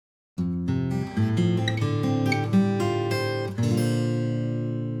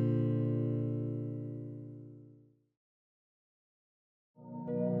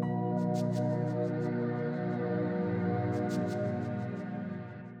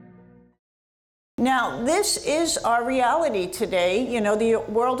Now, this is our reality today. You know, the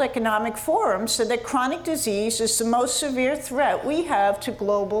World Economic Forum said that chronic disease is the most severe threat we have to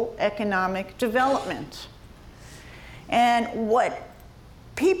global economic development. And what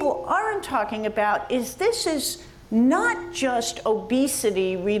people aren't talking about is this is not just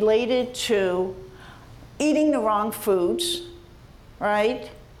obesity related to eating the wrong foods, right?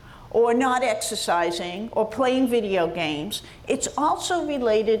 Or not exercising, or playing video games. It's also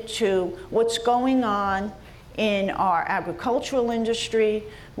related to what's going on in our agricultural industry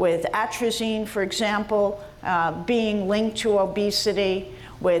with atrazine, for example, being linked to obesity,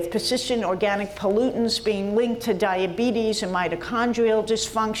 with persistent organic pollutants being linked to diabetes and mitochondrial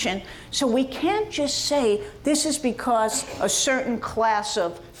dysfunction. So we can't just say this is because a certain class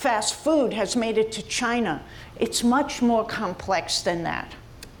of fast food has made it to China. It's much more complex than that.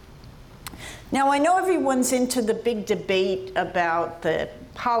 Now, I know everyone's into the big debate about the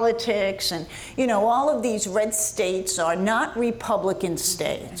politics, and you know, all of these red states are not Republican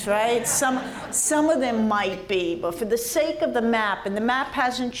states, right? Some of them might be, but for the sake of the map, and the map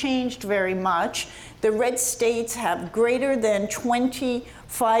hasn't changed very much, the red states have greater than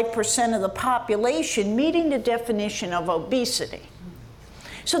 25% of the population meeting the definition of obesity.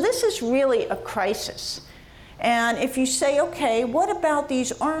 So this is really a crisis. And if you say, okay, what about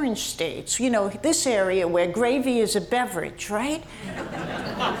these orange states? You know, this area where gravy is a beverage, right?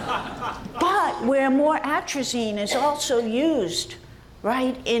 But where more atrazine is also used,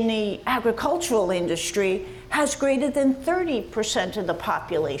 right, in the agricultural industry, has greater than 30% of the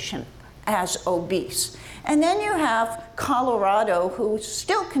population as obese. And then you have Colorado, who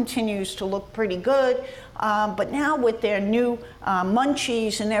still continues to look pretty good, but now with their new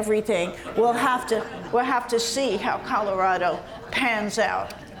munchies and everything, we'll have to see how Colorado pans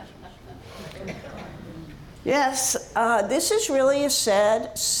out. Yes, this is really a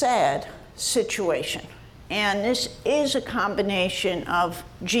sad, sad situation. And this is a combination of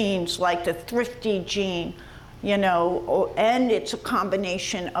genes like the thrifty gene, you know, and it's a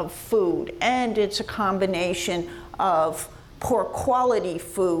combination of food, and it's a combination of poor quality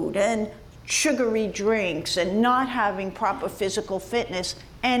food and sugary drinks and not having proper physical fitness,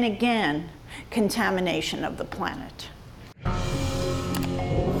 and again, contamination of the planet.